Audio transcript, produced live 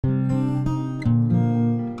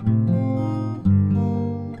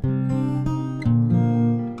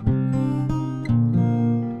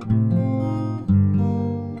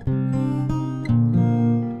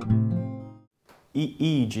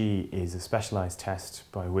EEG is a specialized test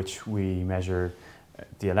by which we measure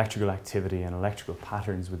the electrical activity and electrical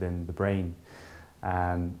patterns within the brain.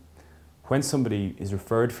 When somebody is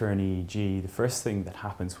referred for an EEG, the first thing that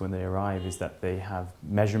happens when they arrive is that they have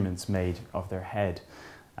measurements made of their head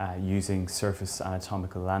using surface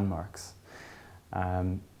anatomical landmarks.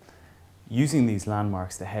 Using these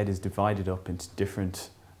landmarks, the head is divided up into different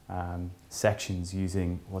sections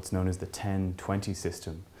using what's known as the 10-20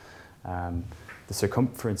 system. The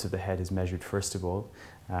circumference of the head is measured first of all,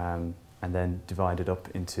 and then divided up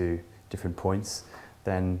into different points.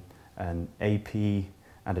 Then an AP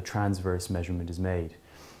and a transverse measurement is made.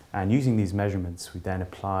 And using these measurements, we then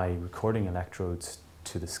apply recording electrodes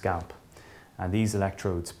to the scalp. And these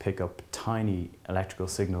electrodes pick up tiny electrical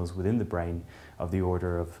signals within the brain of the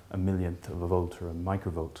order of a millionth of a volt or a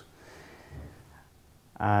microvolt.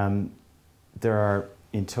 There are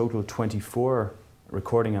in total 24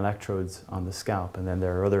 recording electrodes on the scalp, and then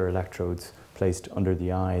there are other electrodes placed under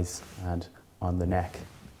the eyes and on the neck.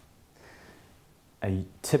 A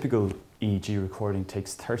typical EEG recording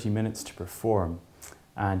takes 30 minutes to perform,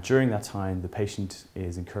 and during that time the patient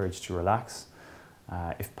is encouraged to relax,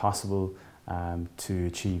 if possible to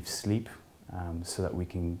achieve sleep, so that we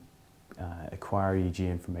can acquire EEG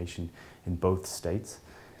information in both states.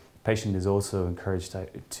 The patient is also encouraged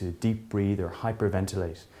to deep breathe or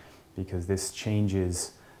hyperventilate, because this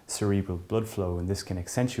changes cerebral blood flow and this can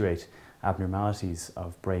accentuate abnormalities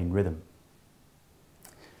of brain rhythm.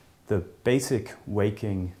 The basic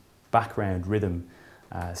waking background rhythm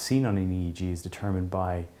seen on an EEG is determined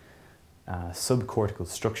by subcortical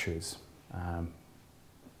structures,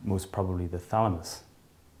 most probably the thalamus.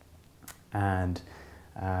 And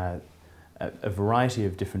a variety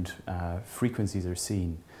of different frequencies are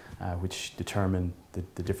seen which determine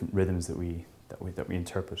the different rhythms that we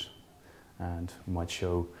interpret. And we might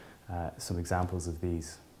show some examples of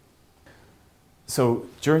these. So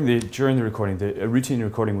during the recording, a routine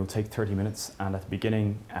recording will take 30 minutes, and at the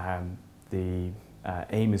beginning the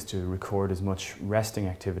aim is to record as much resting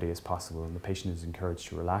activity as possible, and the patient is encouraged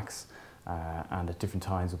to relax, and at different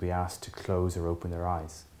times will be asked to close or open their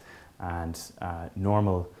eyes. And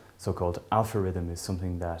normal so-called alpha rhythm is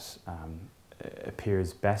something that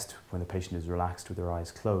appears best when the patient is relaxed with their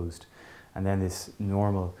eyes closed, and then this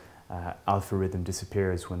normal alpha rhythm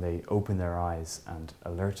disappears when they open their eyes and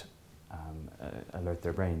alert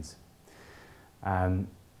their brains.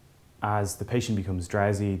 As the patient becomes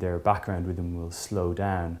drowsy, their background rhythm will slow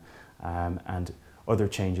down, and other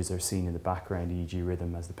changes are seen in the background EEG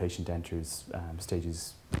rhythm as the patient enters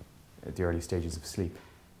the early stages of sleep.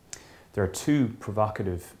 There are two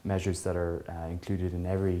provocative measures that are included in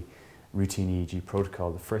every routine EEG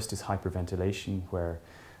protocol. The first is hyperventilation, where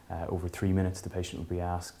over 3 minutes the patient will be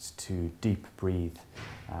asked to deep breathe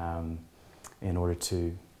in order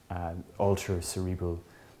to alter cerebral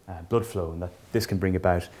blood flow, and that this can bring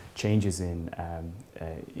about changes in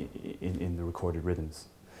the recorded rhythms.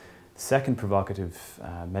 The second provocative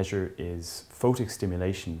measure is photic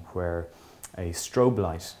stimulation, where a strobe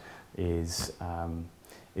light is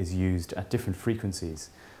used at different frequencies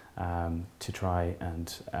to try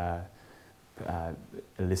and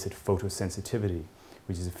elicit photosensitivity,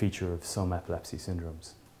 which is a feature of some epilepsy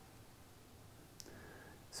syndromes.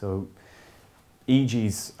 So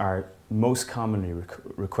EEGs are most commonly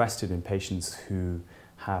requested in patients who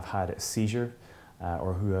have had a seizure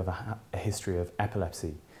or who have a history of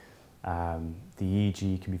epilepsy. The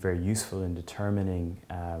EEG can be very useful in determining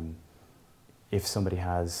if somebody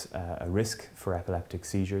has a risk for epileptic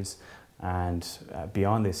seizures, and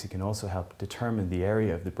beyond this it can also help determine the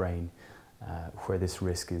area of the brain where this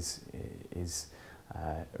risk is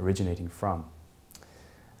originating from.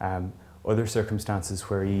 Other circumstances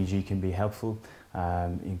where EEG can be helpful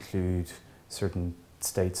include certain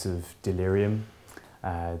states of delirium.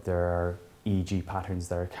 There are EEG patterns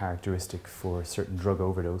that are characteristic for certain drug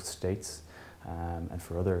overdose states and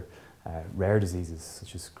for other rare diseases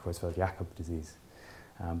such as Creutzfeldt-Jakob disease.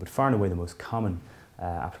 But far and away the most common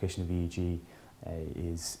application of EEG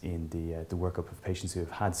is in the workup of patients who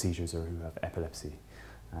have had seizures or who have epilepsy.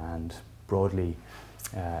 And broadly,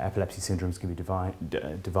 epilepsy syndromes can be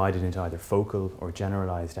divided into either focal or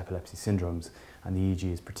generalized epilepsy syndromes, and the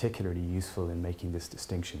EEG is particularly useful in making this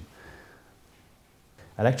distinction.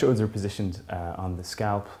 Electrodes are positioned on the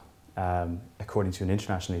scalp according to an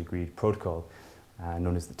internationally agreed protocol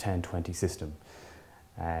known as the 10-20 system.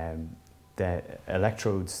 The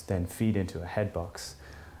electrodes then feed into a head box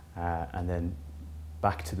and then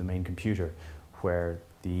back to the main computer, where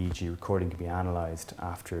the EEG recording can be analysed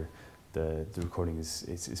after the recording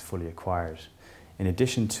is fully acquired. In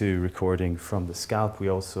addition to recording from the scalp, we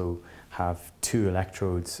also have 2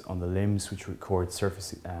 electrodes on the limbs which record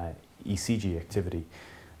surface ECG activity.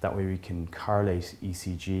 That way we can correlate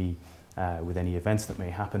ECG with any events that may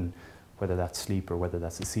happen, whether that's sleep or whether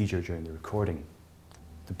that's a seizure during the recording.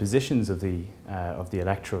 The positions of the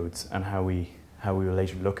electrodes and how we will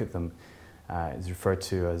later look at them is referred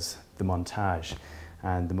to as the montage.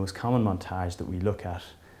 And the most common montage that we look at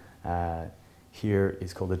here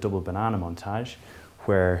is called a double banana montage,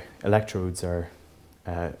 where electrodes are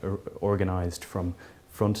organized from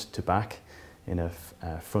front to back in a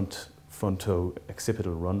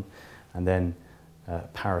fronto-occipital run, and then a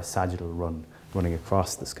parasagittal run running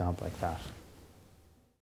across the scalp like that.